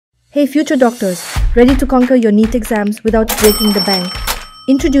Hey future doctors, ready to conquer your NEET exams without breaking the bank?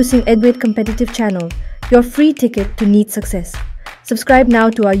 Introducing EduAid Competitive Channel, your free ticket to NEET success. Subscribe now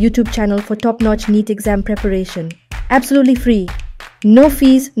to our YouTube channel for top-notch NEET exam preparation. Absolutely free. No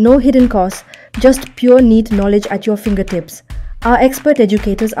fees, no hidden costs, just pure NEET knowledge at your fingertips. Our expert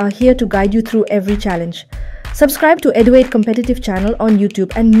educators are here to guide you through every challenge. Subscribe to EduAid Competitive Channel on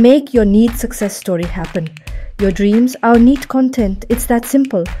YouTube and make your NEET success story happen. Your dreams, our NEET content, it's that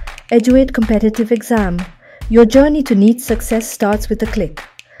simple. EduAid Competitive Exam. Your journey to NEET success starts with a click.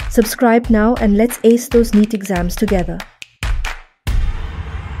 Subscribe now and let's ace those NEET exams together.